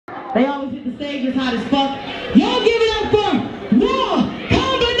They always hit the stage as hot as fuck. Y'all give it up for Raw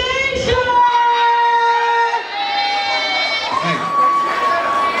Combination! Hey.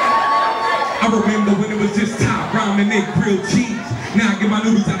 I remember when it was just top ramen and grilled cheese. Now I get my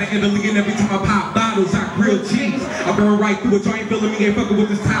noodles out of Italy and every time I pop bottles, I grill cheese. I burn right through it, y'all ain't feeling me, ain't fucking with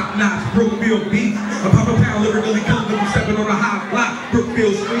this top notch Brookfield beef. I pop a pound, lyrically killing them, stepping on a high block.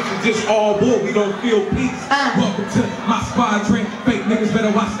 Brookfield streets is just all bull, we don't feel peace. Welcome to my squadron, fake niggas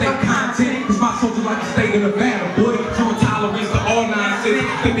better watch their content. Cause my soldiers like to stay in Nevada, boy. Zero tolerance to all nonsense.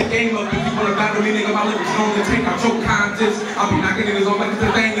 Flip the game up if you wanna battle me, nigga, my lyrics known to take out your contest. I'll be knocking niggas on like it's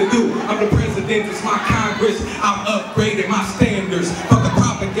the thing to do. I'm the president, it's my Congress. I'm upgrading my standards. Fuck the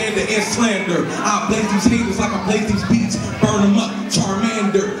propaganda and slander. I blaze these haters like I blaze these beats. Burn them up,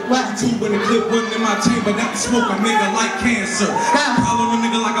 Charmander. Two in the clip, running in my chamber. That smoke a nigga like cancer. Call on a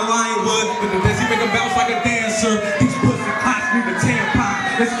nigga like a lion would. But the desi make him bounce like a dancer. These pussy clocks need a tampon.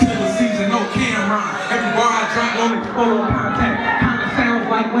 Let's kill the season, no Cameron. Every bar I drop on it, full of contact. Kinda sounds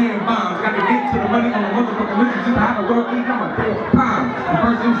like land bombs. Gotta get to the money on the motherfucking listen to how the world eat. I'm a damn pound. The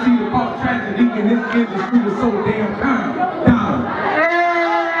first MC to cause tragedy in this industry is so damn kind.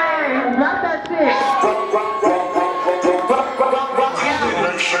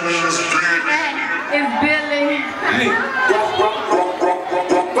 It's Billy. Hey.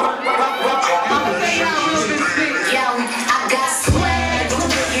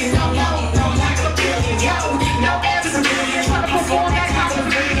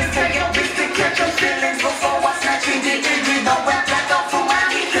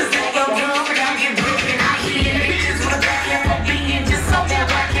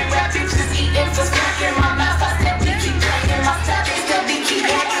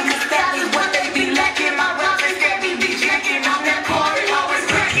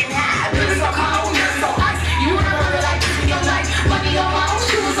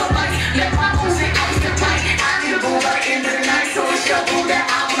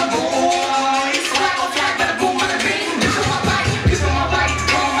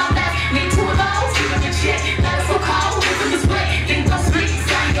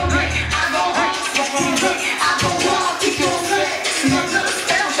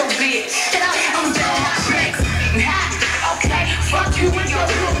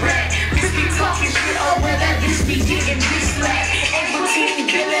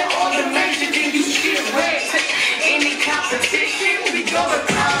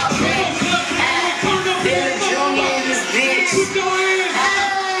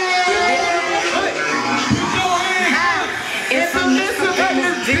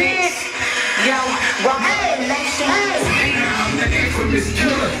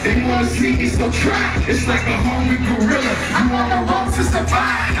 They wanna see me, so try. It's like a hungry gorilla. You on the road to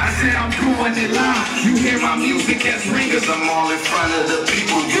survive. I said I'm doing it live. You hear my music as ringers. I'm all in front of the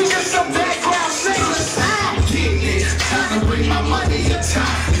people. You just a background singer. I'm getting it. Time to bring my money to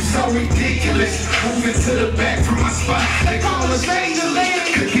time. You so ridiculous. Moving to the back from my spot. They call us Angeline.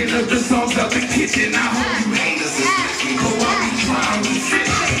 Cooking up the songs out the kitchen. I hope you haters is listening. Go out and drown and fish.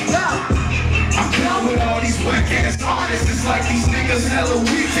 I'm done with all these whack ass artists. It's like these niggas hella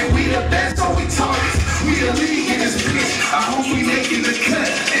weak and we the best, so we targets. We the league in this bitch. I hope we making the cut.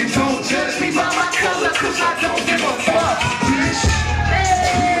 And don't judge me by my color, cause I don't give a fuck, bitch.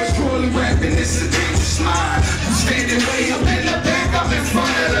 Who's truly rapping, it's a dangerous line. I'm standing way up in the back, I'm in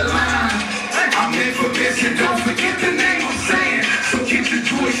front of the line. I'm infamous and don't forget the name I'm saying. So get the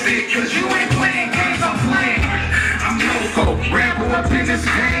joystick, cause you ain't playing games, I'm playing. I'm loco, ramble up in this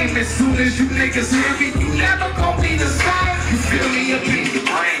game. As soon as you niggas hear me, you never gon' be the same. You feel me up in your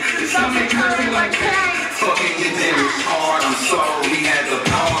brain, your stomach hurting like pain. Fucking you did it hard, I'm sorry we had the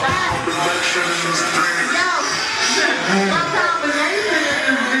power. My combination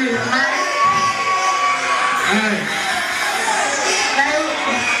is this, man.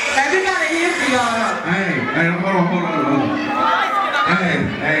 Hey, we got a hit for y'all. Hey, hold on.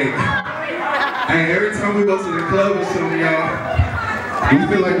 Hey, every time we go to the club or something, y'all, we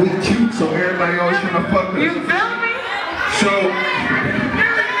feel like we cute, so everybody always trying to fuck us. You feel me? So,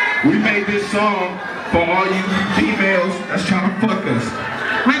 we made this song for all you females that's trying to fuck us.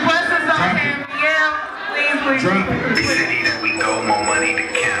 Request is on here, yeah. Please. Drop it. The city that we go, more money to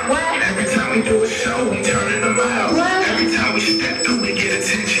count. Every time we do a show, we turning them out. Every time we step through, we get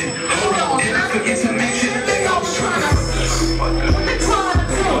attention. Hold on, did I forget to mention? They always trying to fuck us. What they trying to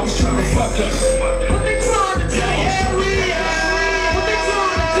do? Always trying to fuck us. What they trying to do? What they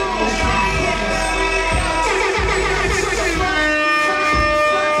trying to do?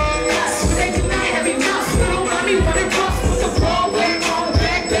 They do not have enough. Little money, what it costs. Put the ball way on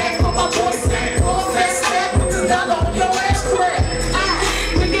back. For my boy, snap. All that snap. Put the dollar on your ass crack.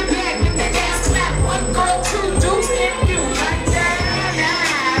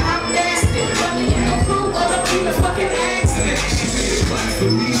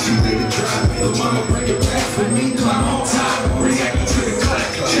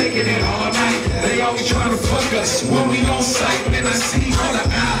 always trying to fuck us. When we on site, man, I see all the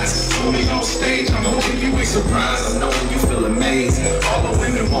eyes. When we on stage, I'm hoping you ain't surprised. I know when you feel amazing. All the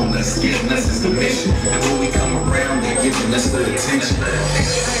women want us, getting us is the mission. And when we come around, they're giving us the attention.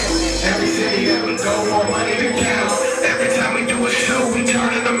 Every city that we go, more money to count. Every time we do a show, we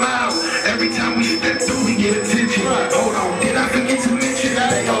turning them out. Every time we step through, we get attention. Hold on, did I forget to mention?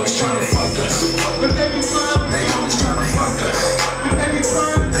 They always trying to fuck us. But every time, they always trying to fuck us. Every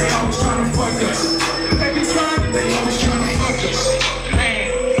time, they always trying to fuck us. Every time, they always trying to fuck us. Man,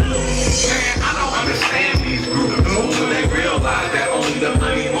 I don't understand these groups moves when they realize that only the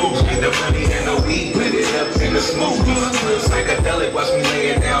money moves. Get the money and the weed, put it up in the smooth. Psychedelic, watch me lay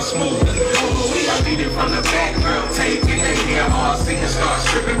it down smooth. I beat it from the back, girl, take it. They hear all singing, start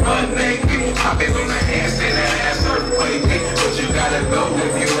stripping butt naked. Hop it on the handstand, that ass earthquake. But you gotta go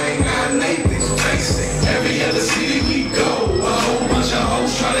if you ain't got Nathan. Face it, every other city we go, a whole bunch of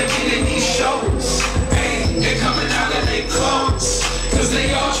hoes try to get in these shows. Hey, they're coming out of their clothes, cause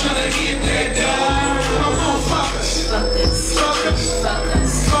they all trying to get that dough. Come on, fuck us. Fuck us. Fuck us. Fuck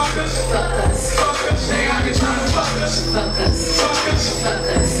us. Fuck us. Fuck us. Fuck us. They out here trying to fuck us. Fuck us. Fuck us. Fuck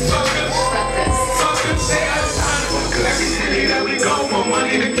us. Fuck us. Fuck us. Fuck us. They out here trying to fuck us. Every city that we go, more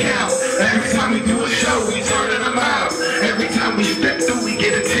money to count. Every time we do a show, we turning them out. Every time we step through, we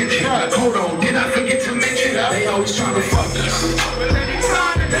get attention. Hold on, did I forget to mention? They always trying to fuck us.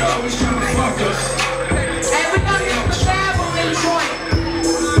 They always trying to fuck us. Everybody on the travel in Detroit.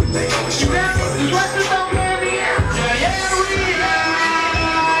 They always trying to fuck us. What's the song, baby?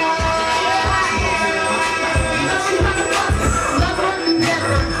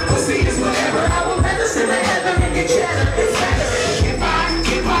 Pussy is whatever. I will medicine in heaven and get cheddar. It's better.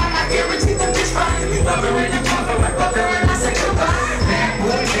 Get by, I guarantee that this fine. You love her in the cover, like butter, and I say goodbye. Bad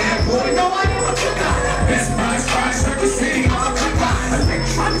boy, no, I ain't what you got. Best price, Circuit City, all the time.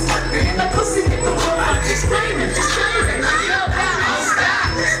 Electronics working in the pussy, get the world out. Just screaming, just screaming. I yell down, don't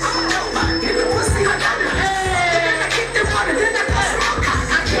stop. I'm nobody, get the pussy, I got it. Then I kick the water, then I cut it.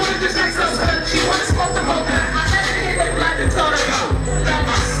 I killed her just like some son. She wanna smoke the whole time. I let her hit it like the told her go.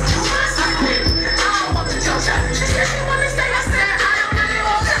 She said she wanna stay, I said I don't really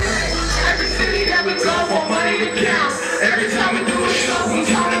want to. Every city that we go, more money to count. Every time we do a show, we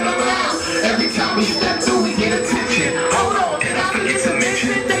turning them out. Every time we step through, we get attention. Hold on, did I forget to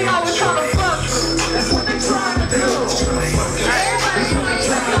mention? They always trying to fuck us. That's what they trying to do. That's what they trying to do. Hey, what they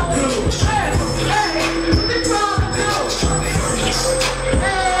trying to do? Hey, what they trying to do?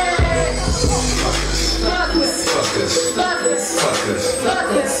 Hey, fuck us. Fuck us. Fuck us. Fuck us.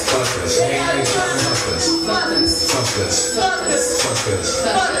 Fuck us. Fuck us. Hey, how you trying to fuck us? Fuck us. Fuck us. Fuck us. Fuck us.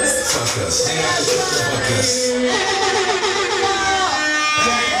 Fuck us. Fuck us. Fuck us.